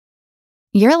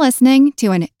You're listening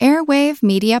to an Airwave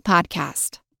Media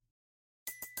Podcast.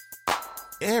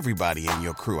 Everybody in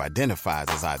your crew identifies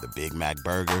as either Big Mac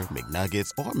Burger,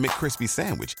 McNuggets, or McCrispy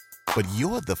Sandwich. But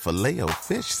you're the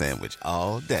Filet-O-Fish Sandwich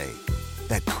all day.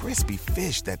 That crispy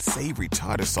fish, that savory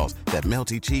tartar sauce, that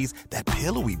melty cheese, that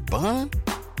pillowy bun.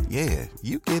 Yeah,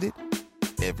 you get it.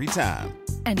 Every time.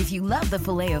 And if you love the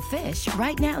Filet-O-Fish,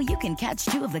 right now you can catch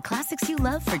two of the classics you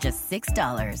love for just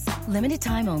 $6. Limited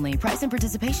time only. Price and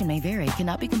participation may vary.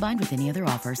 Cannot be combined with any other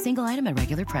offer. Single item at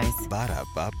regular price.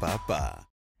 Ba-da-ba-ba-ba.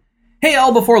 Hey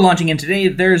all, before launching in today,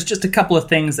 there's just a couple of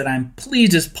things that I'm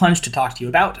pleased as punch to talk to you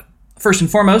about. First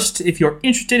and foremost, if you're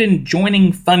interested in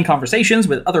joining fun conversations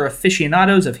with other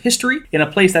aficionados of history in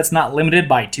a place that's not limited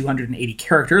by 280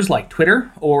 characters like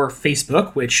Twitter or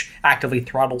Facebook, which actively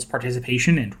throttles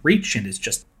participation and reach and is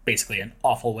just basically an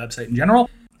awful website in general,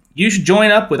 you should join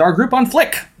up with our group on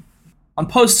Flick. On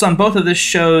posts on both of this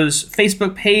show's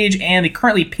Facebook page and the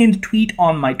currently pinned tweet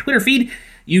on my Twitter feed,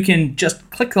 you can just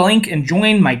click the link and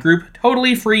join my group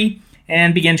totally free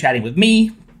and begin chatting with me,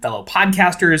 fellow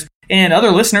podcasters, and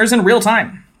other listeners in real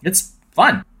time. It's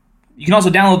fun. You can also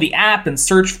download the app and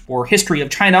search for History of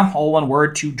China, all one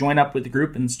word, to join up with the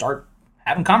group and start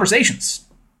having conversations.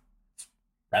 It's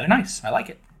rather nice. I like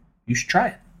it. You should try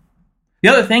it. The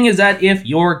other thing is that if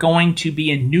you're going to be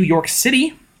in New York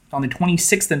City on the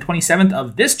 26th and 27th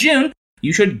of this June,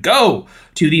 you should go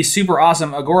to the super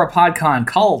awesome Agora PodCon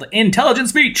called Intelligent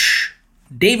Speech.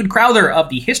 David Crowther of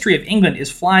the History of England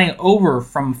is flying over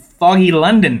from foggy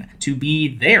London to be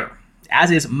there,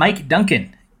 as is Mike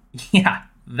Duncan. Yeah,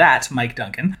 that Mike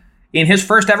Duncan. In his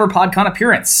first ever PodCon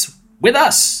appearance with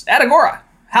us at Agora.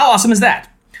 How awesome is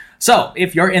that? So,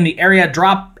 if you're in the area,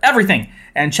 drop everything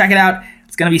and check it out.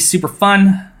 It's going to be super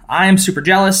fun. I'm super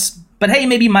jealous. But hey,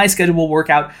 maybe my schedule will work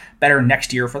out better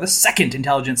next year for the second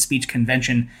Intelligent Speech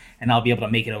Convention, and I'll be able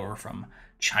to make it over from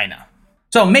China.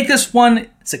 So make this one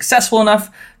successful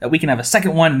enough that we can have a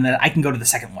second one and that I can go to the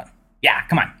second one. Yeah,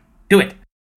 come on, do it.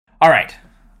 All right,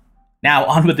 now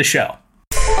on with the show.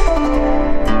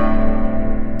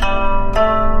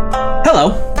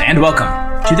 Hello, and welcome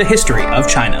to the History of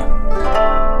China.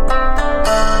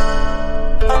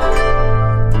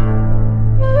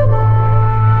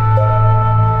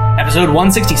 Episode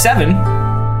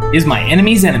 167 is My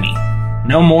Enemy's Enemy.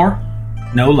 No more,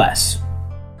 no less.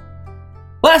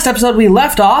 Last episode we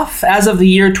left off, as of the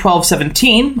year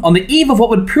 1217, on the eve of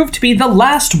what would prove to be the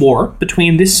last war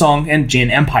between the Song and Jin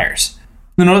empires.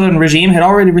 The northern regime had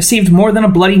already received more than a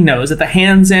bloody nose at the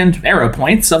hands and arrow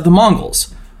points of the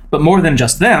Mongols. But more than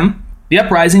just them, the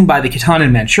uprising by the Khitan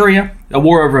in Manchuria, a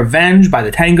war of revenge by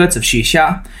the Tanguts of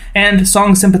Xixia, and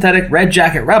Song-sympathetic Red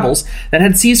Jacket rebels that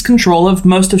had seized control of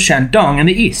most of Shandong in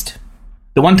the east.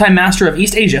 The one-time master of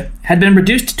East Asia had been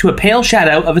reduced to a pale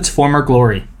shadow of its former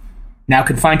glory, now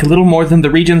confined to little more than the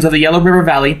regions of the Yellow River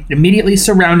Valley immediately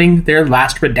surrounding their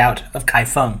last redoubt of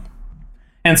Kaifeng.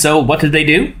 And so, what did they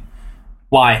do?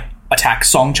 Why, attack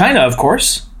Song China, of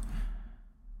course.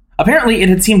 Apparently, it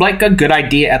had seemed like a good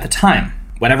idea at the time,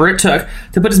 whatever it took,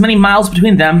 to put as many miles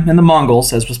between them and the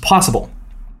Mongols as was possible.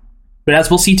 But as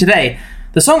we'll see today,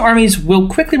 the Song armies will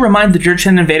quickly remind the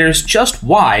Jurchen invaders just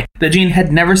why the Jin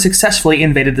had never successfully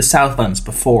invaded the Southlands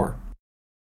before.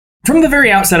 From the very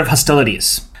outset of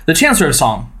hostilities, the Chancellor of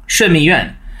Song, Shi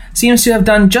Miyuan, seems to have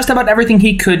done just about everything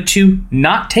he could to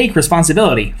not take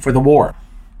responsibility for the war.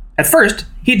 At first,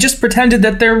 he just pretended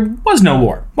that there was no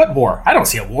war. What war? I don't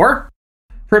see a war.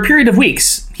 For a period of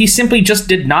weeks, he simply just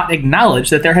did not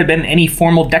acknowledge that there had been any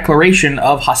formal declaration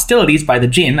of hostilities by the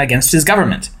Jin against his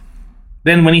government.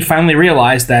 Then when he finally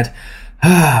realized that,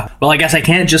 well, I guess I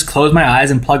can't just close my eyes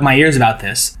and plug my ears about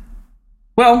this,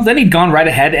 well, then he'd gone right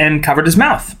ahead and covered his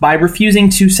mouth by refusing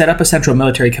to set up a central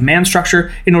military command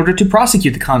structure in order to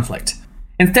prosecute the conflict.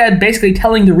 Instead, basically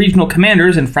telling the regional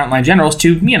commanders and frontline generals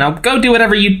to, go do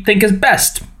whatever you think is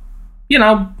best.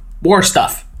 War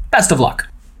stuff. Best of luck.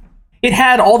 It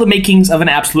had all the makings of an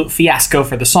absolute fiasco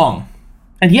for the Song.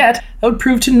 And yet, that would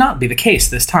prove to not be the case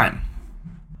this time.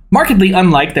 Markedly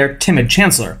unlike their timid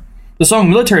chancellor, the Song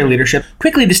military leadership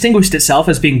quickly distinguished itself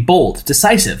as being bold,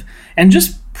 decisive, and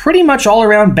just pretty much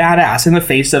all-around badass in the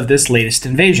face of this latest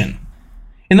invasion.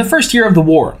 In the first year of the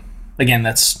war, again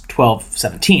that's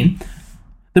 1217,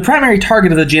 the primary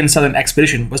target of the Jin southern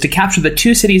expedition was to capture the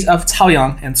two cities of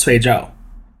Caoyang and Suizhou,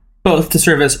 both to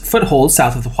serve as footholds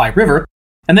south of the Huai River,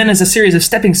 and then as a series of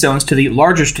stepping stones to the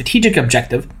larger strategic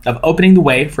objective of opening the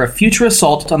way for a future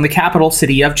assault on the capital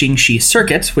city of Jingxi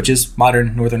Circuit, which is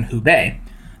modern northern Hubei,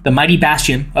 the mighty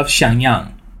bastion of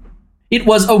Xiangyang. It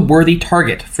was a worthy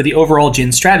target for the overall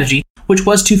Jin strategy, which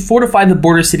was to fortify the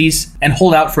border cities and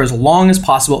hold out for as long as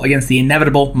possible against the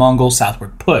inevitable Mongol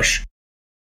southward push.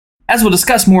 As we'll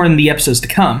discuss more in the episodes to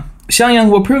come,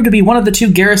 Xiangyang will prove to be one of the two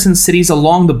garrison cities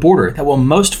along the border that will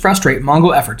most frustrate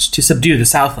Mongol efforts to subdue the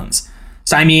Southlands,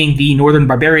 stymieing the northern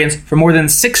barbarians for more than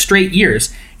 6 straight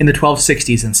years in the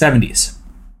 1260s and 70s.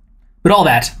 But all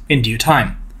that in due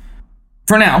time.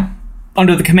 For now,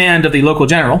 under the command of the local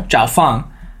general, Zhao Fang,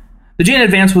 the Jin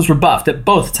advance was rebuffed at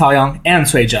both Taoyang and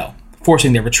Suizhou,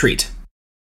 forcing their retreat.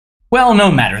 Well,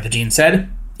 no matter, the Jin said.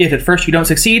 If at first you don't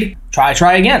succeed, try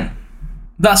again.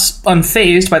 Thus,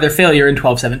 unfazed by their failure in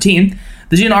 1217,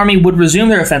 the Jin army would resume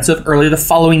their offensive early the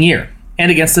following year,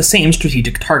 and against the same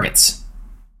strategic targets.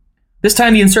 This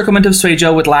time the encirclement of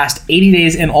Suizhou would last 80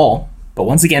 days in all, but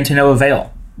once again to no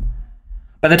avail.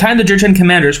 By the time the Jurchen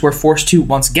commanders were forced to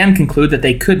once again conclude that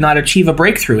they could not achieve a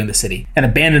breakthrough in the city and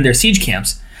abandon their siege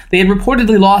camps, they had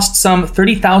reportedly lost some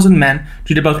 30,000 men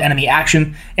due to both enemy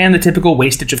action and the typical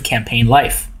wastage of campaign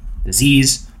life: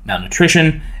 disease,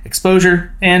 malnutrition,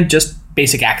 exposure, and just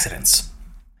basic accidents.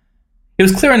 It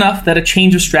was clear enough that a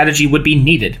change of strategy would be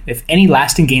needed if any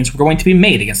lasting gains were going to be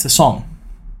made against the Song.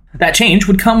 That change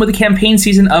would come with the campaign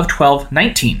season of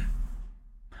 1219.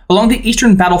 Along the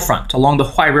eastern battlefront along the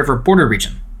Huai River border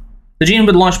region, the Jin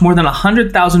would launch more than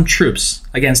 100,000 troops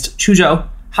against Chuzhou,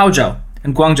 Haozhou,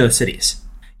 and Guangzhou cities.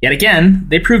 Yet again,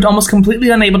 they proved almost completely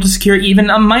unable to secure even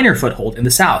a minor foothold in the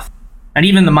south. And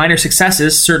even the minor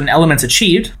successes certain elements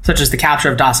achieved, such as the capture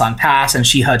of Dasan Pass and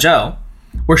Shihezhou,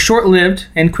 were short-lived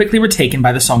and quickly retaken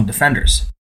by the Song defenders.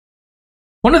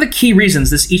 One of the key reasons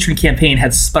this eastern campaign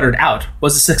had sputtered out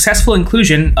was the successful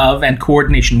inclusion of and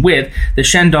coordination with the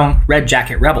Shandong Red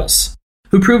Jacket rebels,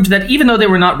 who proved that even though they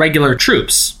were not regular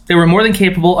troops, they were more than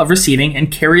capable of receiving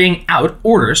and carrying out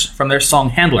orders from their Song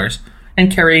handlers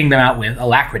and carrying them out with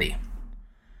alacrity.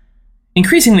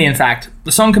 Increasingly, in fact,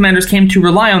 the Song commanders came to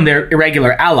rely on their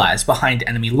irregular allies behind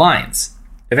enemy lines,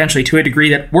 eventually to a degree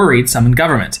that worried some in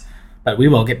government, but we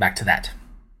will get back to that.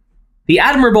 The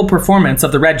admirable performance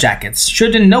of the Red Jackets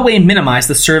should in no way minimize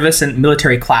the service and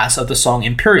military class of the Song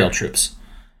imperial troops.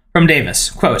 From Davis,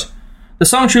 quote, "The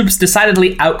Song troops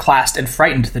decidedly outclassed and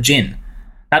frightened the Jin.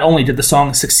 Not only did the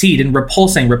Song succeed in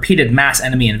repulsing repeated mass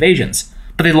enemy invasions,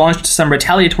 but they launched some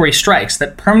retaliatory strikes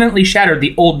that permanently shattered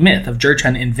the old myth of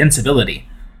Jurchen invincibility.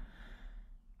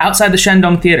 Outside the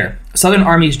Shandong theater, southern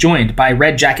armies joined by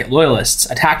Red Jacket loyalists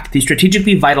attacked the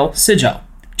strategically vital Sizhou,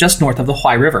 just north of the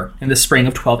Huai River, in the spring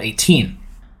of 1218.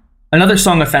 Another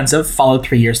Song offensive followed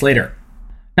 3 years later.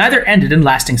 Neither ended in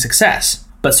lasting success,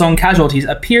 but Song casualties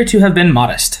appear to have been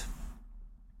modest.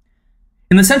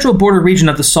 In the central border region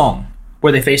of the Song,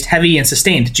 where they faced heavy and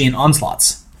sustained Jin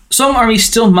onslaughts, Song armies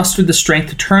still mustered the strength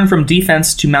to turn from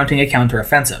defense to mounting a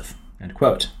counteroffensive." End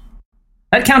quote.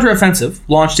 That counteroffensive,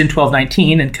 launched in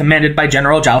 1219 and commanded by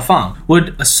General Zhao Fang,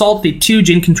 would assault the two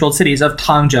Jin-controlled cities of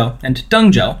Tangzhou and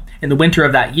Dengzhou in the winter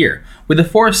of that year, with a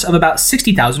force of about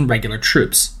 60,000 regular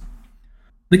troops.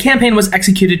 The campaign was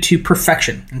executed to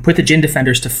perfection and put the Jin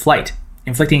defenders to flight,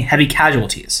 inflicting heavy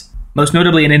casualties, most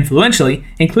notably and influentially,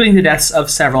 including the deaths of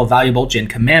several valuable Jin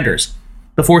commanders,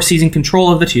 before seizing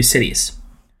control of the two cities.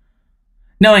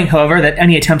 Knowing, however, that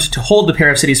any attempt to hold the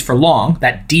pair of cities for long,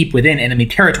 that deep within enemy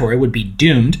territory, would be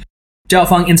doomed, Zhao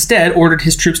Fang instead ordered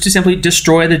his troops to simply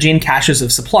destroy the Jin caches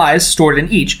of supplies stored in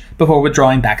each before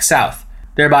withdrawing back south,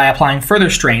 thereby applying further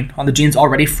strain on the Jin's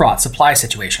already fraught supply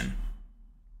situation.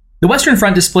 The Western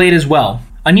Front displayed as well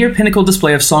a near-pinnacle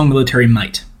display of Song military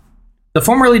might. The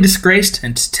formerly disgraced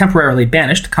and temporarily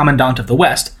banished Commandant of the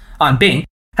West, An Bing,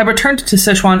 had returned to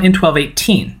Sichuan in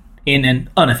 1218, in an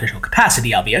unofficial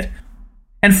capacity albeit,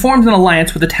 and formed an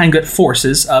alliance with the Tangut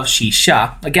forces of Xi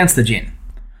Xia against the Jin.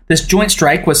 This joint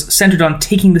strike was centered on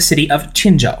taking the city of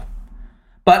Qinzhou.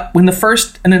 But when the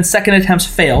first and then second attempts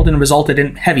failed and resulted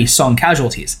in heavy Song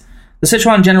casualties, the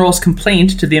Sichuan generals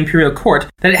complained to the imperial court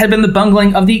that it had been the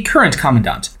bungling of the current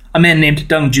commandant, a man named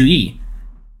Deng Zhuyi,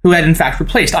 who had in fact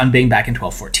replaced An Bing back in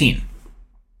 1214.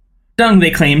 Deng, they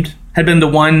claimed, had been the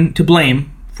one to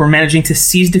blame for managing to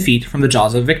seize defeat from the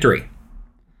jaws of victory.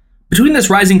 Between this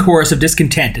rising chorus of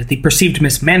discontent at the perceived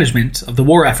mismanagement of the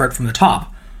war effort from the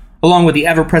top, along with the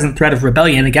ever-present threat of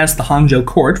rebellion against the Hangzhou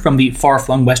court from the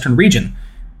far-flung western region,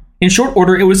 in short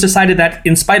order it was decided that,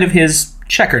 in spite of his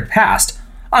checkered past,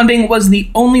 An Bing was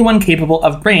the only one capable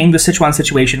of bringing the Sichuan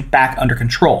situation back under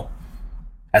control.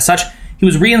 As such, he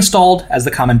was reinstalled as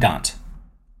the commandant.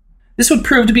 This would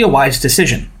prove to be a wise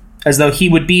decision, as though he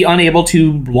would be unable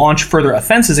to launch further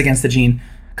offenses against the Jin.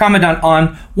 Commandant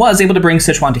An was able to bring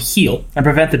Sichuan to heel and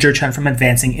prevent the Jurchen from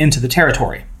advancing into the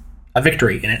territory, a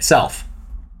victory in itself.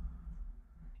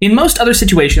 In most other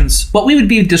situations, what we would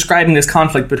be describing this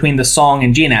conflict between the Song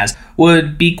and Jin as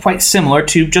would be quite similar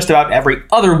to just about every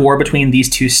other war between these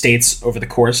two states over the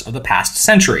course of the past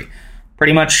century.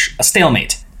 Pretty much a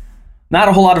stalemate. Not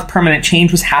a whole lot of permanent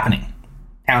change was happening.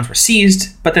 Towns were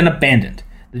seized, but then abandoned.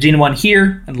 The Jin won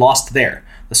here and lost there.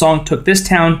 The Song took this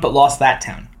town, but lost that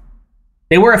town.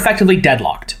 They were effectively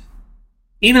deadlocked.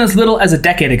 Even as little as a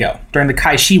decade ago, during the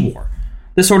Caixi War,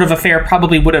 this sort of affair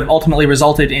probably would have ultimately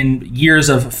resulted in years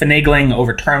of finagling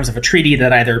over terms of a treaty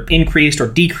that either increased or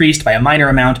decreased by a minor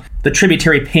amount the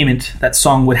tributary payment that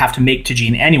Song would have to make to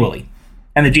Jin annually.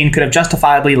 And the Jin could have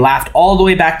justifiably laughed all the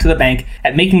way back to the bank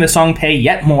at making the Song pay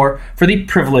yet more for the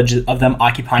privilege of them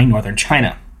occupying northern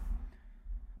China.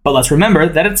 But let's remember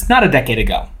that it's not a decade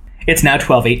ago. It's now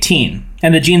 1218,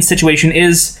 and the Jin situation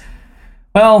is,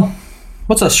 well,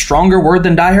 what's a stronger word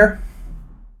than dire?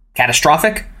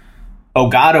 Catastrophic? Oh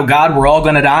God, we're all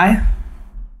gonna die?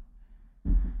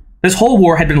 This whole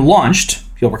war had been launched,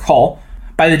 if you'll recall,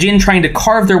 by the Jin trying to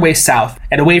carve their way south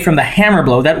and away from the hammer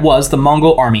blow that was the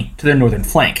Mongol army to their northern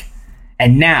flank.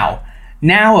 And now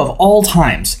of all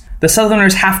times, the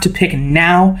Southerners have to pick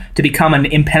now to become an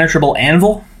impenetrable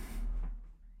anvil?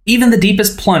 Even the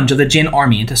deepest plunge of the Jin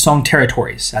army into Song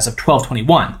territories as of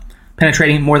 1221,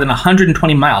 penetrating more than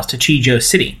 120 miles to Qizhou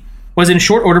City, was in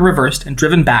short order reversed and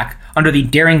driven back under the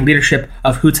daring leadership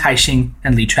of Hu Caixing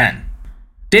and Li Chen.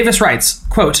 Davis writes,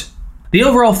 quote, "The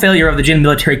overall failure of the Jin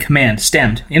military command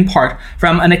stemmed, in part,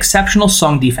 from an exceptional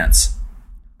Song defense.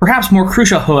 Perhaps more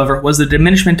crucial, however, was the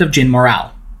diminishment of Jin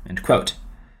morale." End quote.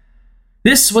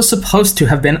 This was supposed to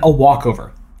have been a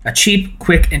walkover, a cheap,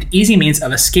 quick, and easy means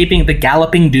of escaping the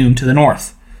galloping doom to the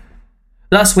north.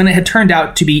 Thus, when it had turned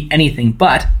out to be anything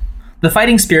but, the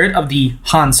fighting spirit of the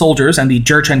Han soldiers and the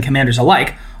Jurchen commanders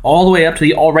alike, all the way up to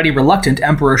the already reluctant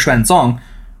Emperor Xuanzong,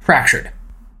 fractured.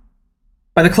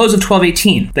 By the close of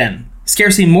 1218, then,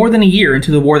 scarcely more than a year into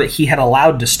the war that he had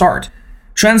allowed to start,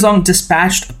 Xuanzong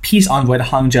dispatched a peace envoy to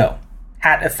Hangzhou,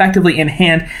 hat effectively in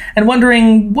hand, and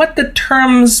wondering what the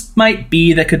terms might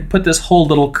be that could put this whole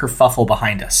little kerfuffle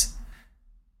behind us.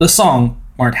 The Song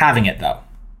weren't having it, though.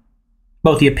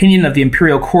 Both the opinion of the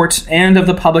imperial court and of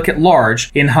the public at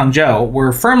large in Hangzhou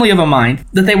were firmly of a mind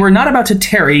that they were not about to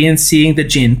tarry in seeing the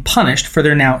Jin punished for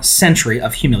their now century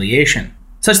of humiliation,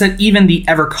 such that even the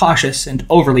ever-cautious and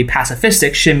overly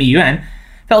pacifistic Shi Miyuan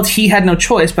felt he had no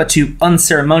choice but to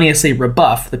unceremoniously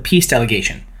rebuff the peace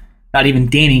delegation, not even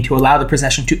deigning to allow the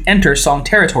procession to enter Song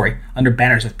territory under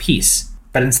banners of peace,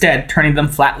 but instead turning them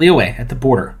flatly away at the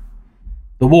border.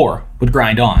 The war would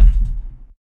grind on.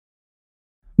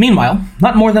 Meanwhile,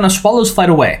 not more than a swallow's flight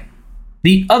away,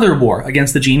 the other war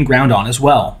against the Jin ground on as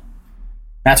well.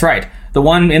 That's right, the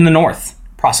one in the north,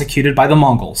 prosecuted by the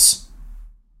Mongols.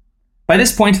 By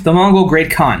this point, the Mongol Great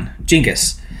Khan,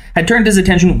 Genghis, had turned his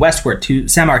attention westward to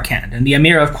Samarkand and the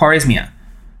Emir of Khwarezmia,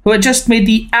 who had just made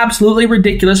the absolutely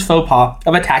ridiculous faux pas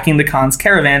of attacking the Khan's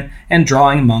caravan and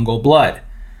drawing Mongol blood.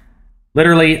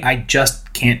 Literally, I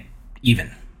just can't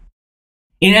even.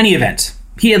 In any event,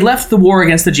 he had left the war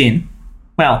against the Jin,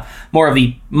 well, more of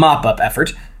the mop-up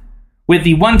effort, with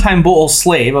the one-time Bo'ol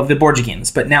slave of the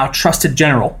Borjigins, but now trusted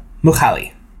general,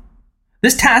 Mukhali.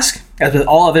 This task, as with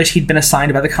all others he'd been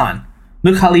assigned by the Khan,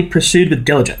 Mukhali pursued with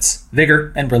diligence,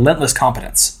 vigor, and relentless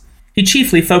competence. He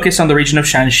chiefly focused on the region of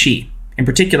Shanxi, in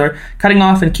particular, cutting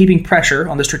off and keeping pressure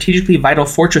on the strategically vital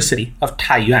fortress city of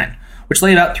Taiyuan, which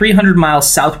lay about 300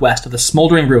 miles southwest of the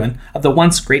smoldering ruin of the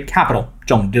once great capital,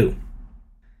 Zhongdu.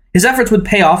 His efforts would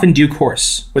pay off in due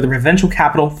course, with the provincial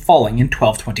capital falling in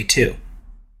 1222.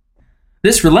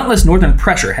 This relentless northern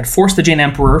pressure had forced the Jin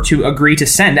emperor to agree to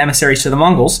send emissaries to the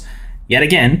Mongols, yet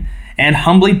again, and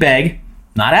humbly beg,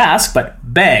 not ask, but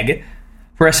beg,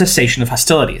 for a cessation of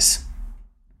hostilities.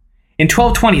 In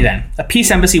 1220, then, a peace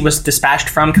embassy was dispatched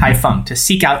from Kaifeng to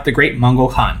seek out the great Mongol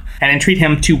Khan and entreat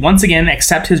him to once again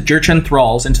accept his Jurchen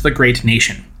thralls into the great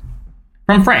nation.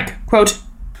 From Frank, quote,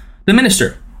 "The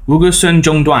minister, Wugusun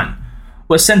Zhongduan,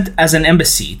 was sent as an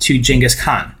embassy to Genghis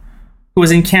Khan, who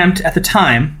was encamped at the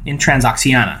time in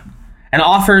Transoxiana, and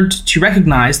offered to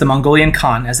recognize the Mongolian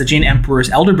Khan as the Jin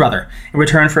emperor's elder brother in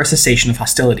return for a cessation of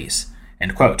hostilities."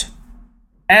 End quote.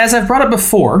 As I've brought up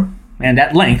before, and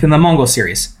at length in the Mongol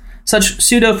series, such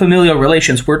pseudo-familial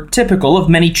relations were typical of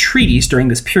many treaties during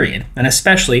this period, and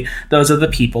especially those of the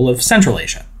people of Central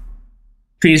Asia.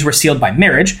 Treaties were sealed by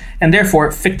marriage, and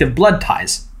therefore fictive blood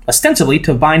ties, ostensibly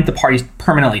to bind the parties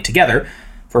permanently together,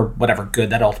 for whatever good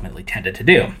that ultimately tended to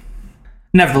do.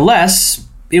 Nevertheless,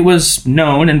 it was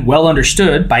known and well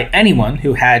understood by anyone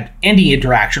who had any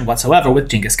interaction whatsoever with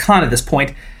Genghis Khan at this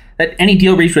point that any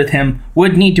deal reached with him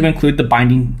would need to include the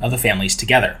binding of the families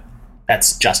together,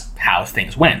 That's just how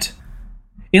things went.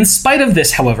 In spite of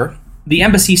this, however, the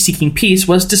embassy seeking peace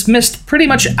was dismissed pretty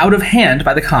much out of hand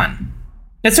by the Khan.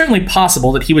 It's certainly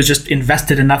possible that he was just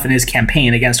invested enough in his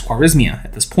campaign against Khwarezmia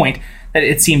at this point that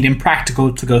it seemed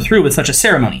impractical to go through with such a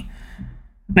ceremony.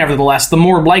 Nevertheless, the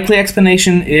more likely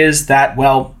explanation is that,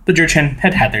 well, the Jurchen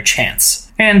had had their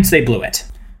chance, and they blew it.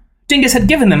 Genghis had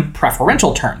given them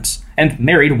preferential terms, and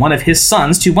married one of his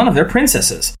sons to one of their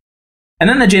princesses. And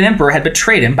then the Jin Emperor had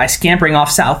betrayed him by scampering off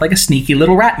south like a sneaky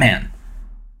little rat man.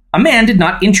 A man did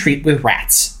not entreat with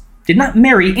rats, did not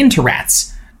marry into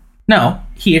rats. No,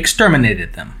 he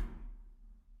exterminated them.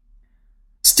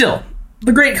 Still,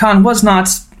 the Great Khan was not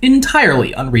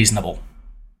entirely unreasonable.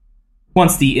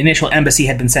 Once the initial embassy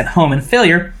had been sent home in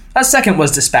failure, a second was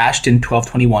dispatched in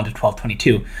 1221 to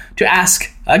 1222 to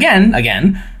ask,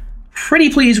 again,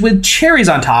 pretty please with cherries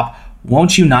on top,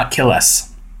 won't you not kill us?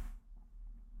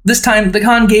 This time, the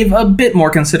Khan gave a bit more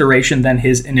consideration than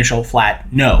his initial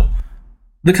flat no.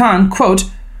 The Khan, quote,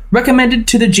 recommended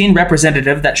to the Jin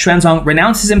representative that Xuanzong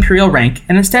renounce his imperial rank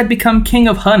and instead become king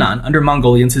of Henan under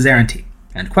Mongolian suzerainty,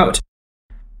 end quote.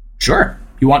 Sure,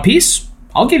 you want peace?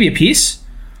 I'll give you peace.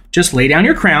 Just lay down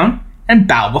your crown and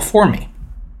bow before me.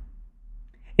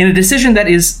 In a decision that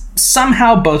is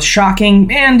somehow both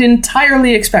shocking and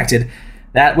entirely expected,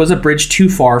 that was a bridge too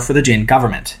far for the Jin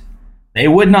government. They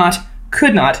would not,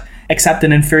 could not, accept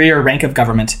an inferior rank of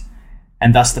government,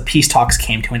 and thus the peace talks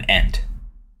came to an end.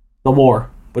 The war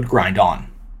would grind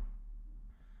on.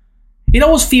 It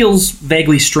always feels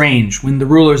vaguely strange when the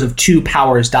rulers of two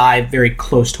powers die very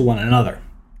close to one another.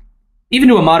 Even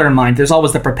to a modern mind, there's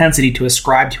always the propensity to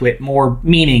ascribe to it more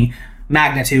meaning,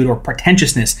 magnitude, or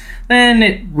pretentiousness than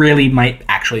it really might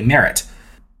actually merit.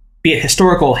 Be it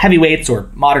historical heavyweights or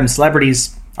modern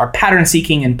celebrities, our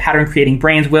pattern-seeking and pattern-creating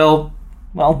brains will,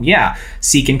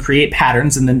 seek and create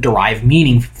patterns and then derive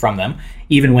meaning from them,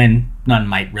 even when none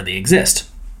might really exist.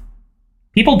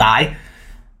 People die.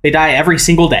 They die every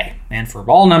single day, and for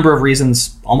all number of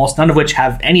reasons, almost none of which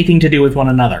have anything to do with one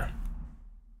another.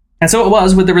 And so it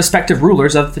was with the respective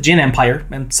rulers of the Jin Empire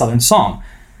and Southern Song.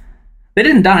 They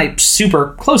didn't die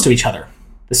super close to each other.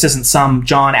 This isn't some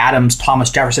John Adams, Thomas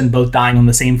Jefferson both dying on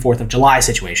the same 4th of July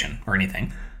situation or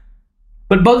anything.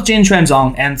 But both Jin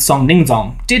Xuanzong and Song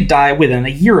Ningzong did die within a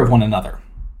year of one another,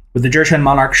 with the Jurchen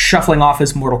monarch shuffling off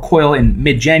his mortal coil in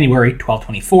mid-January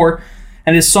 1224,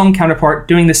 and his Song counterpart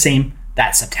doing the same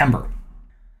that September.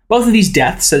 Both of these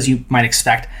deaths, as you might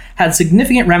expect, had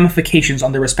significant ramifications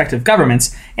on their respective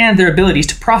governments and their abilities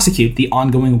to prosecute the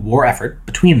ongoing war effort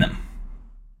between them.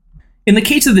 In the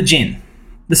case of the Jin,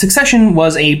 the succession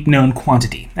was a known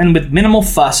quantity, and with minimal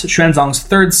fuss, Xuanzong's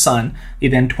third son, the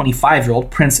then 25-year-old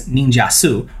Prince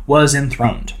Ningjiasu, was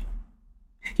enthroned.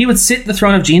 He would sit the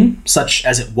throne of Jin, such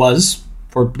as it was,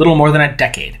 for little more than a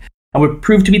decade, and would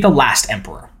prove to be the last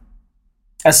emperor.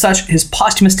 As such, his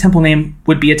posthumous temple name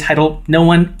would be a title no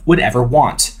one would ever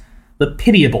want, the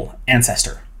pitiable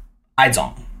ancestor,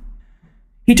 Aizong.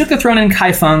 He took the throne in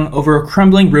Kaifeng over a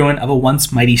crumbling ruin of a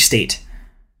once mighty state.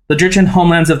 The Jurchen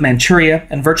homelands of Manchuria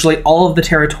and virtually all of the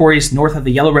territories north of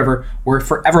the Yellow River were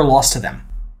forever lost to them,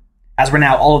 as were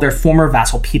now all of their former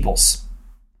vassal peoples,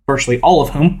 virtually all of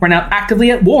whom were now actively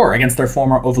at war against their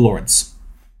former overlords.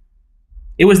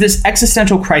 It was this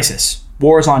existential crisis,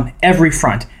 wars on every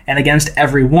front and against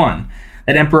everyone,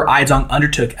 that Emperor Aizong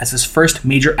undertook as his first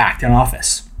major act in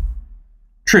office.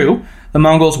 True, the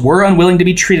Mongols were unwilling to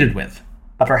be treated with,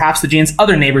 but perhaps the Jin's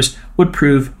other neighbors would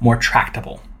prove more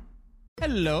tractable.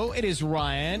 Hello, it is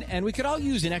Ryan, and we could all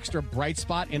use an extra bright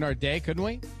spot in our day, couldn't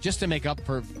we? Just to make up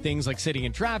for things like sitting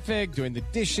in traffic, doing the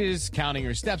dishes, counting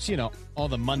your steps, all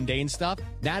the mundane stuff.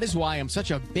 That is why I'm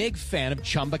such a big fan of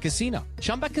Chumba Casino.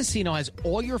 Chumba Casino has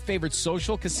all your favorite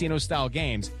social casino-style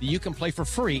games that you can play for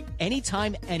free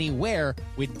anytime, anywhere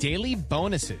with daily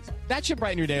bonuses. That should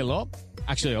brighten your day a little.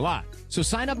 Actually, a lot. So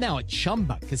sign up now at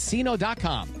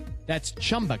ChumbaCasino.com. That's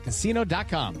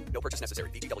ChumbaCasino.com. No purchase necessary.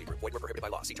 VGW Group. Void where prohibited by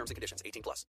law. See terms and conditions.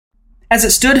 18+. As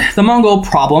it stood, the Mongol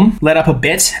problem let up a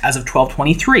bit as of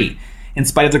 1223, in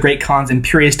spite of the Great Khan's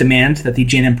imperious demand that the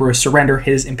Jin Emperor surrender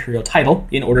his imperial title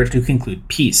in order to conclude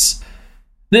peace.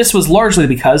 This was largely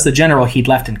because the general he'd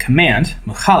left in command,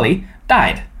 Mukhali,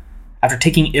 died, after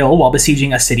taking ill while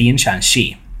besieging a city in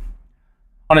Shanxi.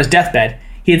 On his deathbed,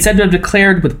 he had said to have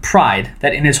declared with pride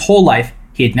that in his whole life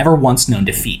he had never once known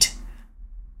defeat.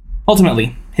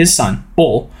 Ultimately, his son,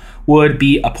 Bol, would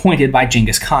be appointed by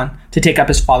Genghis Khan to take up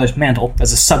his father's mantle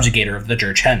as a subjugator of the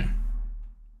Jurchen.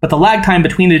 But the lag time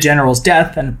between the general's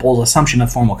death and Bol's assumption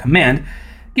of formal command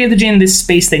gave the Jin the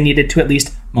space they needed to at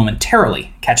least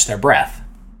momentarily catch their breath.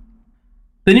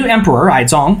 The new emperor,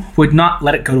 Aizong, would not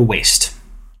let it go to waste.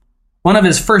 One of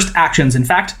his first actions, in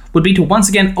fact, would be to once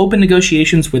again open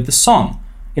negotiations with the Song,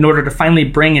 in order to finally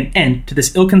bring an end to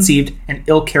this ill-conceived and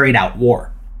ill-carried-out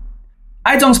war.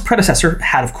 Aizong's predecessor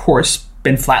had, of course,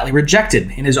 been flatly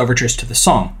rejected in his overtures to the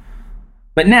Song,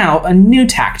 but now a new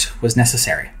tact was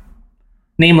necessary.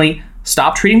 Namely,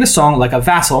 stop treating the Song like a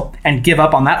vassal and give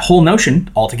up on that whole notion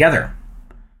altogether.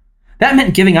 That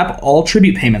meant giving up all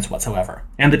tribute payments whatsoever,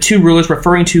 and the two rulers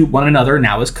referring to one another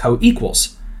now as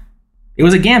co-equals. It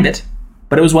was a gambit,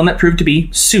 but it was one that proved to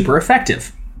be super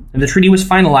effective, and the treaty was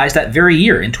finalized that very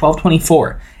year in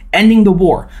 1224, ending the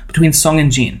war between Song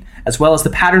and Jin, as well as the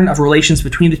pattern of relations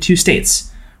between the two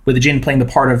states, with the Jin playing the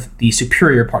part of the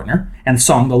superior partner and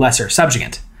Song the lesser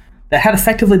subjugant, that had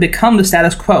effectively become the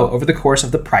status quo over the course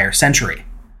of the prior century.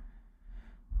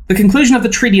 The conclusion of the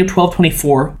Treaty of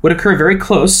 1224 would occur very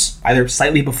close, either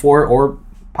slightly before or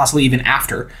possibly even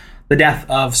after, the death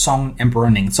of Song Emperor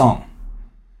Ningzong.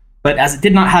 But as it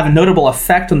did not have a notable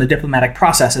effect on the diplomatic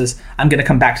processes, I'm going to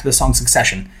come back to the Song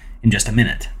succession in just a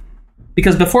minute.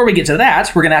 Because before we get to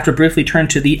that, we're going to have to briefly turn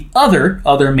to the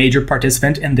other major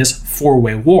participant in this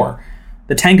four-way war,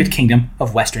 the Tangut Kingdom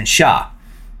of Western Xia,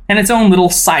 and its own little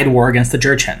side war against the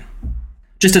Jurchen.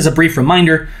 Just as a brief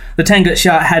reminder, the Tangut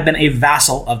Xia had been a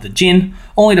vassal of the Jin,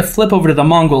 only to flip over to the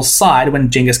Mongols' side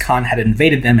when Genghis Khan had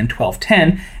invaded them in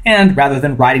 1210, and rather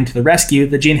than riding to the rescue,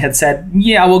 the Jin had said,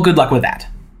 yeah, well, good luck with that.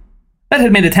 That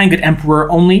had made the Tangut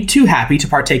Emperor only too happy to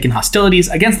partake in hostilities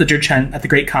against the Jurchen at the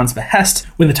Great Khan's behest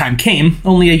when the time came,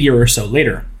 only a year or so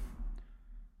later.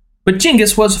 But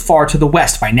Genghis was far to the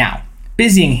west by now,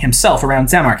 busying himself around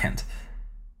Samarkand.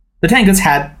 The Tanguts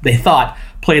had, they thought,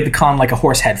 played the Khan like a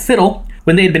horsehead fiddle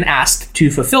when they had been asked to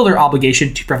fulfill their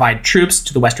obligation to provide troops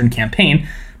to the Western campaign,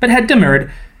 but had demurred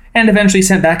and eventually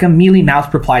sent back a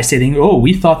mealy-mouthed reply stating, oh,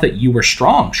 we thought that you were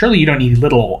strong. Surely you don't need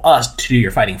little us to do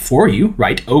your fighting for you,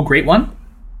 right, oh great one?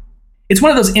 It's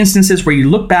one of those instances where you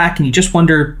look back and you just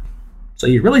wonder, so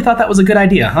you really thought that was a good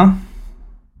idea, huh?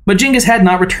 But Genghis had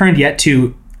not returned yet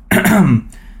to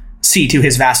see to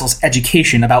his vassals'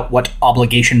 education about what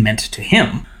obligation meant to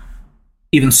him.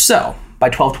 Even so, by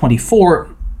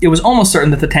 1224, it was almost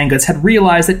certain that the Tanguts had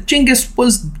realized that Genghis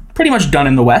was pretty much done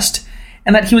in the West,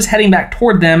 and that he was heading back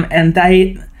toward them, and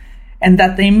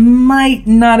that they might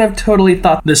not have totally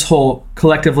thought this whole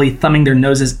collectively thumbing their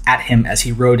noses at him as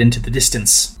he rode into the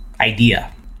distance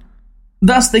idea.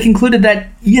 Thus, they concluded that,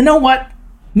 you know what,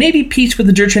 maybe peace with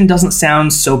the Jurchen doesn't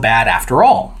sound so bad after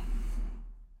all.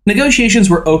 Negotiations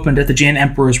were opened at the Jin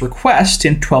Emperor's request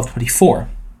in 1224,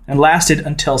 and lasted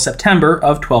until September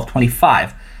of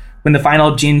 1225, when the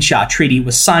final Jin-Xia Treaty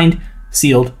was signed,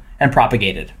 sealed, and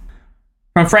propagated.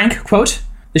 From Frank, quote,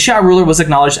 the Xia ruler was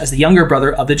acknowledged as the younger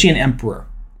brother of the Jin Emperor.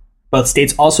 Both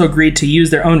states also agreed to use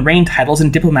their own reign titles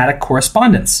in diplomatic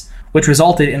correspondence, which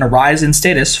resulted in a rise in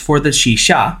status for the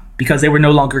Xi-Xia because they were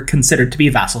no longer considered to be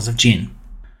vassals of Jin.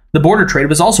 The border trade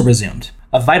was also resumed,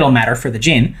 a vital matter for the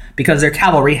Jin because their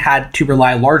cavalry had to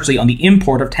rely largely on the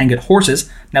import of Tangut horses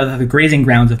now that the grazing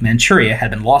grounds of Manchuria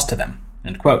had been lost to them.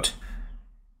 End quote.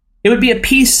 It would be a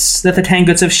peace that the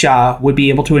Tanguts of Xia would be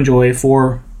able to enjoy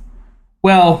for,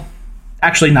 well,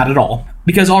 actually not at all,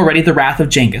 because already the wrath of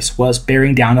Genghis was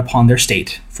bearing down upon their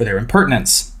state for their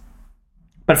impertinence.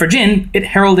 But for Jin, it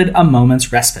heralded a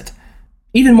moment's respite.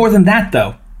 Even more than that,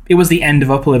 though, it was the end of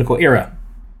a political era.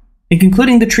 In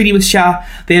concluding the treaty with Xia,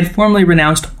 they had formally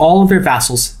renounced all of their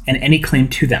vassals and any claim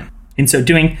to them. In so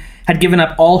doing, had given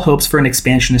up all hopes for an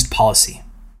expansionist policy.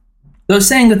 Though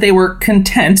saying that they were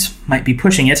content might be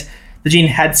pushing it, the Jin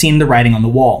had seen the writing on the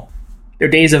wall. Their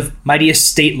days of mightiest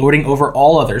state lording over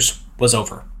all others was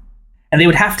over. And they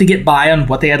would have to get by on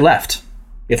what they had left,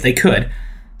 if they could,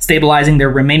 stabilizing their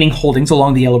remaining holdings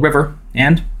along the Yellow River,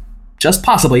 and, just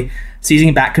possibly,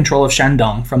 seizing back control of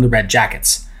Shandong from the Red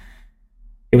Jackets.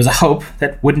 It was a hope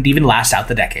that wouldn't even last out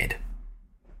the decade.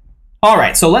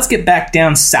 Alright, so let's get back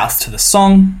down south to the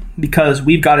Song, because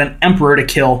we've got an emperor to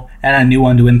kill and a new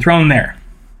one to enthrone there.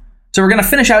 So we're going to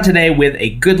finish out today with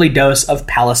a goodly dose of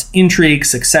palace intrigue,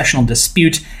 successional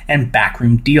dispute, and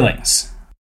backroom dealings.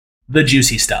 The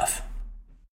juicy stuff.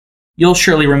 You'll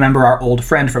surely remember our old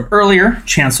friend from earlier,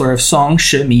 Chancellor of Song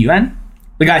Shi Miyuan,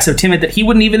 the guy so timid that he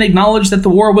wouldn't even acknowledge that the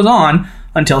war was on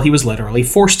until he was literally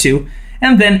forced to,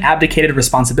 and then abdicated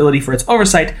responsibility for its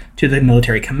oversight to the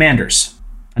military commanders.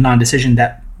 A non-decision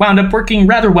that wound up working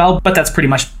rather well, but that's pretty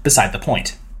much beside the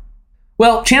point.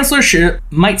 Well, Chancellor Shi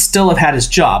might still have had his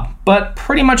job, but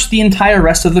pretty much the entire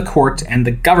rest of the court and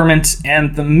the government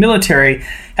and the military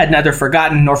had neither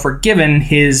forgotten nor forgiven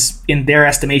his, in their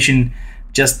estimation,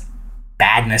 just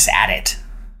badness at it.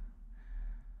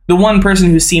 The one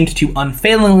person who seemed to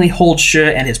unfailingly hold Shi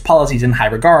and his policies in high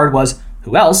regard was,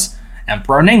 who else,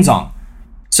 Emperor Ningzong.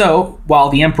 So, while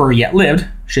the emperor yet lived,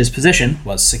 Shi's position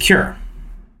was secure.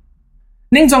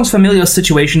 Ningzong's familial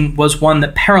situation was one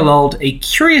that paralleled a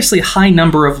curiously high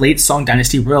number of late Song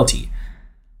dynasty royalty.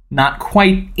 Not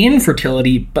quite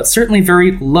infertility, but certainly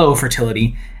very low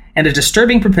fertility, and a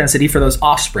disturbing propensity for those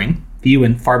offspring, few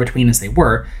and far between as they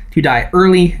were, to die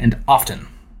early and often.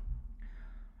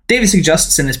 Davis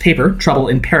suggests in his paper, Trouble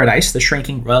in Paradise, The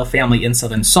Shrinking Royal Family in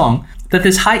Southern Song, that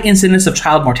this high incidence of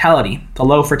child mortality, the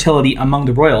low fertility among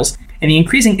the royals, and the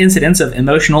increasing incidence of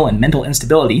emotional and mental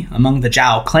instability among the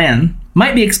Zhao clan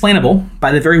might be explainable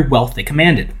by the very wealth they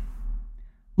commanded.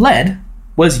 Lead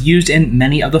was used in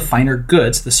many of the finer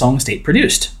goods the Song state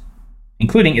produced,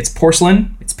 including its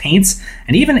porcelain, its paints,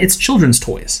 and even its children's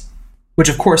toys, which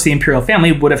of course the imperial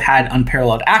family would have had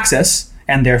unparalleled access,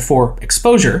 and therefore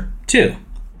exposure, to.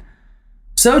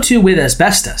 So too with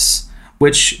asbestos,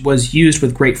 which was used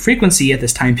with great frequency at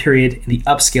this time period in the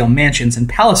upscale mansions and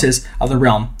palaces of the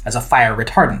realm as a fire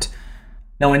retardant.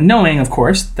 No one knowing, of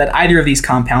course, that either of these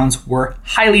compounds were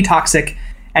highly toxic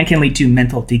and can lead to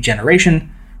mental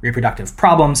degeneration, reproductive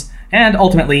problems, and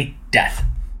ultimately death.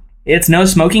 It's no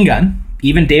smoking gun.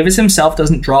 Even Davis himself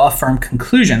doesn't draw a firm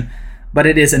conclusion, but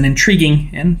it is an intriguing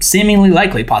and seemingly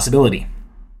likely possibility.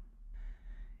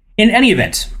 In any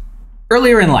event,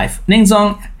 earlier in life,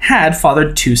 Ningzong had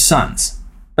fathered 2 sons,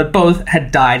 but both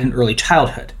had died in early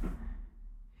childhood.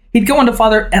 He'd go on to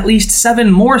father at least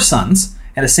 7 more sons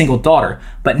and a single daughter,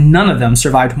 but none of them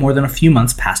survived more than a few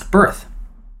months past birth.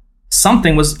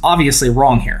 Something was obviously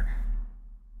wrong here.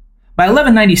 By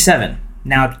 1197,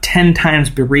 now 10 times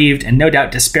bereaved and no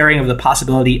doubt despairing of the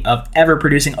possibility of ever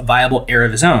producing a viable heir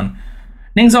of his own,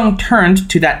 Ningzong turned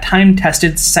to that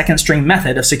time-tested second-string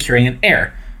method of securing an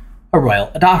heir, a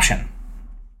royal adoption.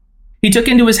 He took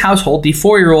into his household the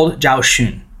 4-year-old Zhao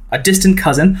Xun, a distant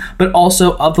cousin, but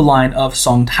also of the line of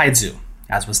Song Taizu,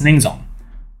 as was Ningzong.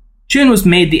 Xun was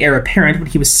made the heir apparent when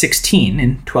he was 16 in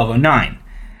 1209,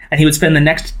 and he would spend the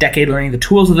next decade learning the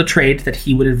tools of the trade that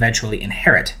he would eventually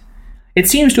inherit. It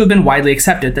seems to have been widely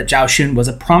accepted that Zhao Xun was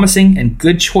a promising and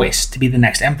good choice to be the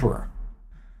next emperor.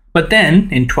 But then,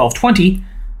 in 1220,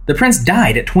 the prince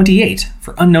died at 28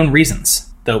 for unknown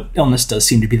reasons, though illness does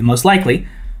seem to be the most likely,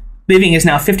 leaving his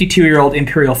now 52-year-old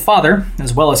imperial father,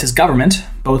 as well as his government,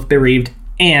 both bereaved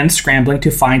and scrambling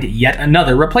to find yet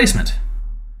another replacement.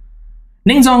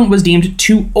 Ningzong was deemed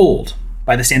too old,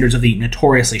 by the standards of the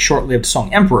notoriously short-lived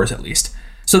Song emperors at least,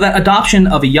 so that adoption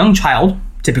of a young child,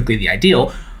 typically the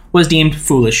ideal, was deemed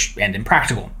foolish and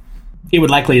impractical. It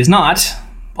would likely as not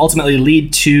ultimately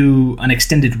lead to an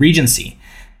extended regency,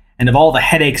 and of all the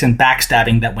headaches and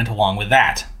backstabbing that went along with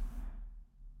that.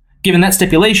 Given that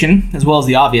stipulation, as well as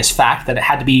the obvious fact that it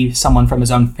had to be someone from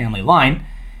his own family line,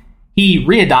 he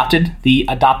readopted the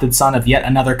adopted son of yet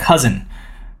another cousin,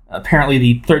 apparently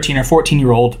the 13 or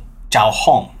 14-year-old Zhao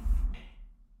Hong.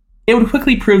 It would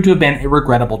quickly prove to have been a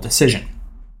regrettable decision.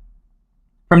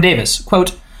 From Davis,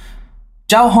 quote,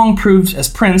 Zhao Hong proved as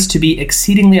prince to be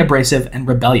exceedingly abrasive and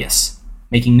rebellious.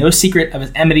 Making no secret of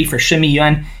his enmity for Shimi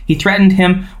Yuan, he threatened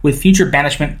him with future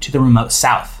banishment to the remote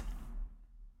south.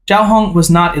 Zhao Hong was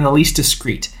not in the least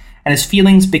discreet, and his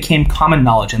feelings became common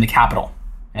knowledge in the capital.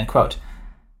 End quote.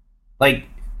 Like,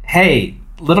 hey,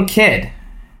 little kid,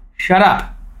 shut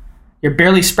up. You're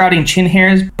barely sprouting chin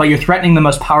hairs, but you're threatening the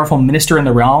most powerful minister in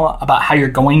the realm about how you're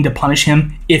going to punish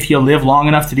him if you live long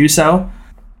enough to do so?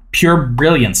 Pure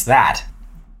brilliance, that.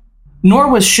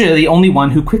 Nor was Shi the only one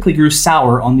who quickly grew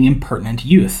sour on the impertinent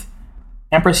youth.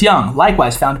 Empress Yang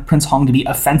likewise found Prince Hong to be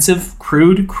offensive,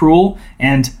 crude, cruel,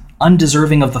 and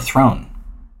undeserving of the throne.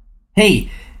 Hey,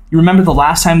 you remember the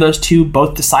last time those two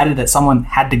both decided that someone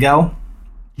had to go?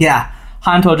 Yeah,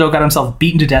 Han Tojo got himself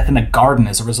beaten to death in a garden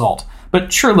as a result.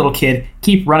 But sure, little kid,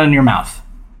 keep running your mouth.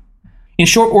 In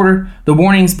short order, the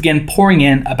warnings began pouring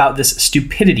in about this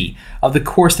stupidity of the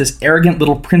course this arrogant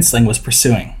little princeling was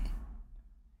pursuing.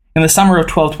 In the summer of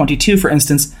 1222, for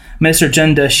instance, Minister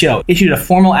Zhen Dexiu issued a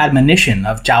formal admonition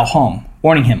of Zhao Hong,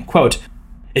 warning him, quote,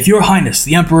 If your highness,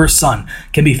 the emperor's son,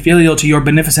 can be filial to your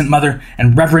beneficent mother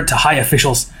and reverent to high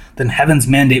officials, then heaven's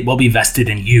mandate will be vested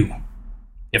in you.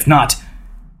 If not,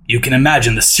 you can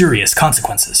imagine the serious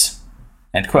consequences.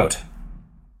 End quote.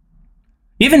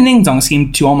 Even Ningzong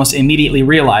seemed to almost immediately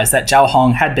realize that Zhao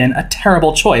Hong had been a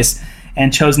terrible choice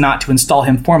and chose not to install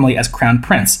him formally as crown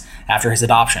prince after his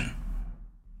adoption.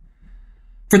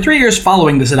 For 3 years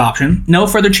following this adoption, no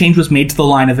further change was made to the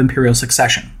line of imperial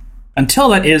succession. Until,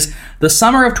 that is, the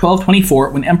summer of 1224,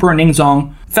 when Emperor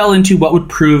Ningzong fell into what would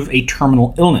prove a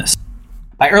terminal illness.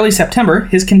 By early September,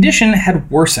 his condition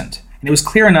had worsened, and it was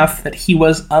clear enough that he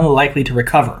was unlikely to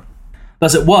recover.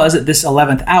 Thus it was at this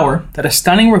 11th hour that a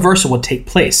stunning reversal would take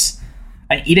place.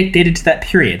 An edict dated to that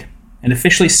period, and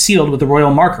officially sealed with the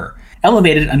royal marker,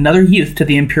 elevated another youth to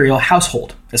the imperial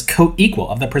household as co-equal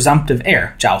of the presumptive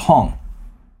heir, Zhao Hong.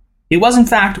 It was in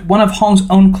fact one of Hong's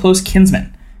own close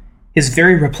kinsmen, his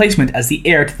very replacement as the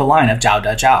heir to the line of Zhao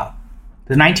Dazhao,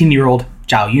 the 19-year-old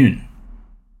Zhao Yun.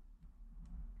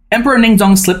 Emperor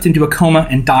Ningzong slipped into a coma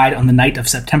and died on the night of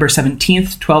September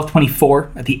 17th,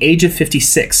 1224, at the age of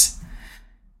 56.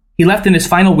 He left in his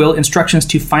final will instructions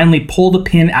to finally pull the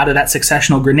pin out of that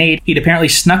successional grenade he'd apparently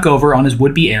snuck over on his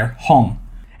would-be heir, Hong,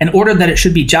 and ordered that it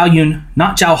should be Zhao Yun,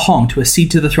 not Zhao Hong, to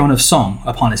accede to the throne of Song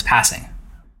upon his passing.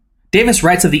 Davis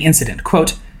writes of the incident,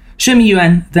 quote, Shi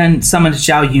Miyuan then summoned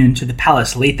Zhao Yun to the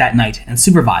palace late that night and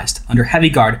supervised, under heavy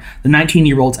guard, the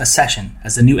 19-year-old's accession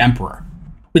as the new emperor.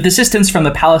 With assistance from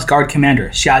the palace guard commander,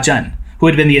 Xia Zhen, who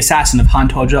had been the assassin of Han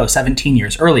Tuozhou 17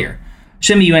 years earlier,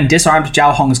 Shi Miyuan disarmed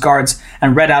Zhao Hong's guards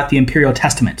and read out the imperial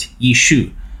testament, Yi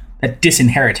Shu, that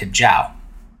disinherited Zhao.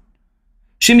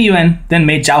 Shi Miyuan then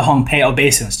made Zhao Hong pay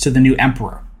obeisance to the new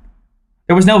emperor.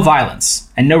 There was no violence,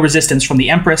 and no resistance from the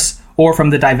empress or from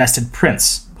the divested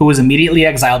prince, who was immediately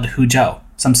exiled to Huzhou,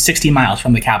 some 60 miles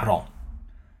from the capital.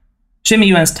 Shi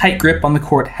Miyuan's tight grip on the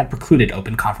court had precluded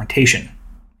open confrontation.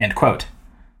 End quote.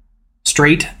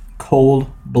 Straight,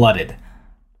 cold-blooded,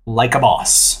 like a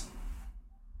boss.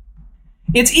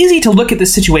 It's easy to look at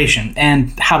this situation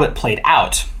and how it played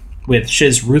out, with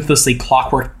Shi's ruthlessly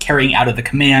clockwork carrying out of the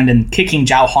command and kicking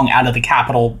Zhao Hong out of the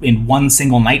capital in one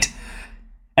single night,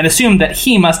 and assume that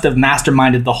he must have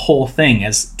masterminded the whole thing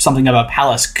as something of a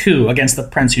palace coup against the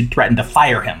prince who'd threatened to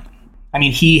fire him. I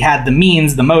mean, he had the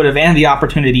means, the motive, and the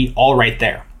opportunity all right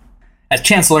there. As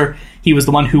chancellor, he was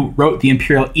the one who wrote the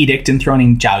imperial edict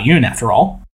enthroning Zhao Yun, after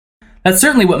all. That's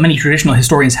certainly what many traditional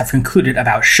historians have concluded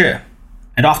about Shi,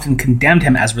 and often condemned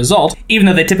him as a result, even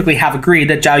though they typically have agreed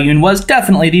that Zhao Yun was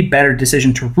definitely the better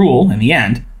decision to rule in the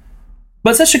end.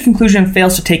 But such a conclusion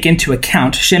fails to take into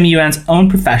account Shi Miyuan's own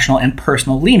professional and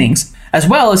personal leanings, as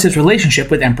well as his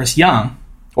relationship with Empress Yang,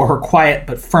 or her quiet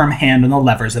but firm hand on the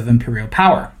levers of imperial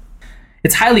power.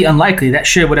 It's highly unlikely that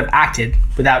Shi would have acted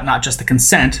without not just the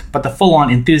consent, but the full-on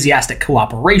enthusiastic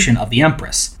cooperation of the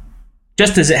Empress,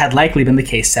 just as it had likely been the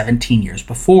case 17 years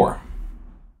before.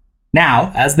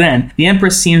 Now, as then, the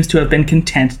Empress seems to have been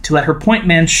content to let her point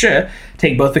man Shi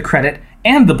take both the credit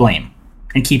and the blame,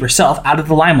 and keep herself out of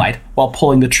the limelight while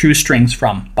pulling the true strings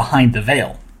from behind the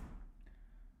veil.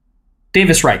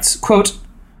 Davis writes, quote,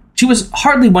 She was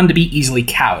hardly one to be easily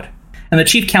cowed, and the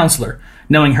chief counselor,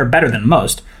 knowing her better than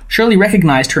most, surely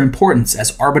recognized her importance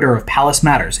as arbiter of palace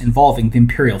matters involving the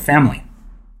imperial family.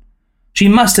 She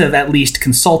must have at least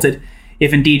consulted,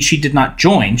 if indeed she did not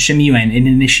join Shi Miyuan in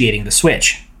initiating the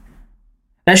switch.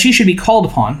 That she should be called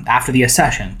upon, after the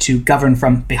accession, to govern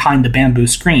from behind the bamboo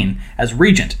screen as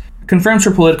regent confirms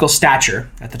her political stature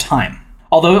at the time,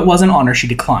 although it was an honor she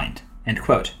declined. End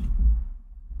quote.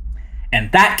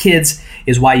 And that, kids,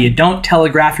 is why you don't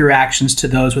telegraph your actions to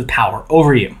those with power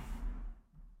over you.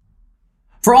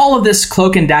 For all of this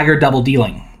cloak and dagger double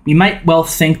dealing, you might well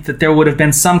think that there would have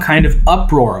been some kind of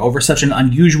uproar over such an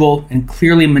unusual and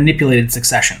clearly manipulated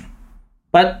succession.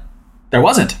 But there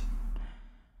wasn't.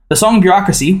 The Song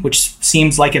bureaucracy, which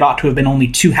seems like it ought to have been only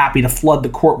too happy to flood the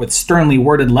court with sternly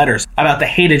worded letters about the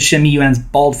hated Shi Miyuan's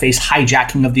bald-faced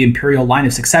hijacking of the imperial line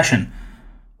of succession,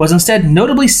 was instead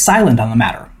notably silent on the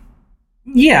matter.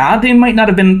 Yeah, they might not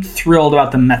have been thrilled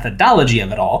about the methodology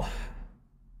of it all,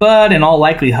 but in all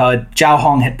likelihood, Zhao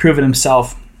Hong had proven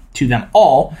himself to them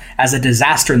all as a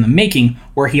disaster in the making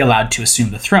were he allowed to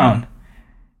assume the throne,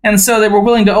 and so they were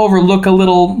willing to overlook a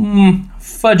little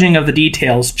fudging of the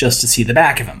details just to see the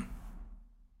back of him.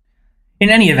 In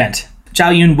any event,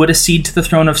 Zhao Yun would accede to the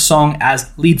throne of Song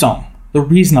as Li Zong, the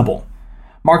Reasonable,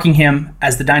 marking him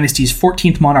as the dynasty's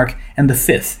 14th monarch and the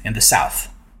 5th in the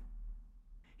south.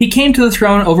 He came to the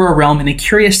throne over a realm in a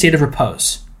curious state of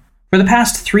repose. For the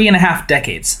past 3.5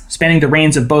 decades, spanning the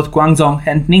reigns of both Guangzong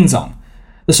and Ningzong,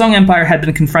 the Song Empire had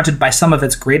been confronted by some of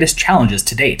its greatest challenges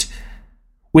to date.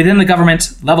 Within the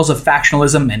government, levels of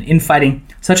factionalism and infighting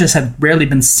such as had rarely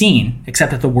been seen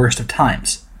except at the worst of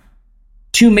times.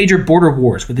 2 major border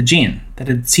wars with the Jin that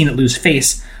had seen it lose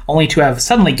face, only to have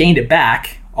suddenly gained it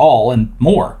back, all and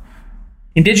more.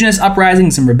 Indigenous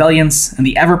uprisings and rebellions, and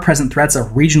the ever-present threats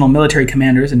of regional military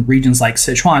commanders in regions like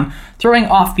Sichuan throwing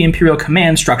off the imperial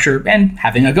command structure and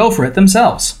having a go for it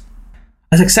themselves.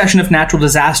 A succession of natural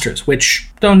disasters which,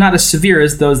 though not as severe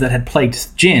as those that had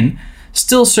plagued Jin,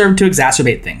 still served to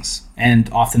exacerbate things, and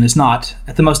often as not,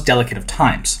 at the most delicate of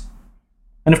times.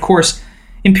 And of course,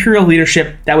 imperial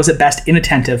leadership that was at best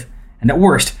inattentive, and at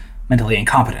worst, mentally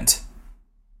incompetent.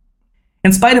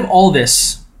 In spite of all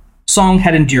this, Song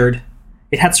had endured,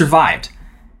 it had survived,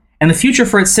 and the future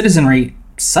for its citizenry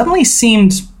suddenly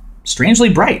seemed strangely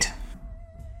bright.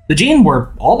 The Jin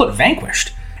were all but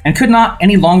vanquished, and could not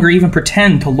any longer even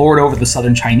pretend to lord over the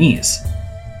southern Chinese.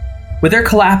 With their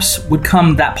collapse would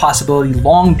come that possibility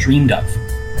long dreamed of,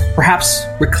 perhaps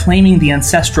reclaiming the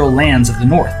ancestral lands of the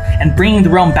north and bringing the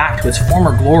realm back to its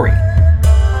former glory.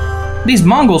 These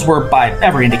Mongols were, by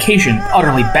every indication,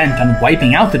 utterly bent on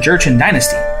wiping out the Jurchen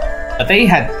dynasty, but they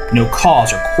had no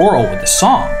cause or quarrel with the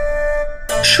Song.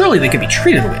 Surely they could be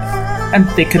treated with, and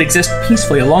they could exist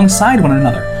peacefully alongside one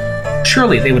another.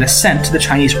 Surely they would assent to the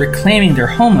Chinese reclaiming their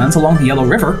homelands along the Yellow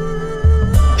River.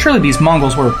 Surely these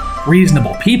Mongols were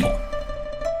reasonable people.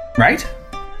 Right?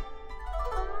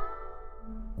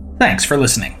 Thanks for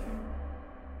listening.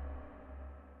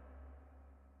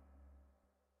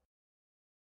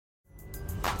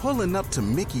 Pulling up to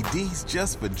Mickey D's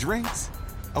just for drinks?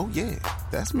 Oh yeah,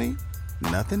 that's me.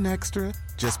 Nothing extra,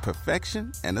 just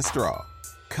perfection and a straw.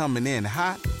 Coming in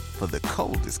hot for the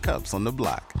coldest cups on the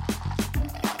block.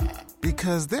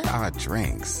 Because there are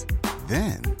drinks.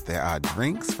 Then there are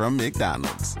drinks from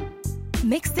McDonald's.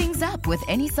 Mix things up with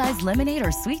any size lemonade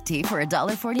or sweet tea for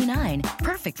 $1.49.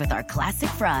 Perfect with our classic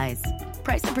fries.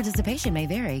 Price and participation may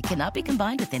vary. Cannot be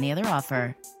combined with any other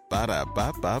offer.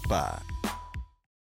 Ba-da-ba-ba-ba.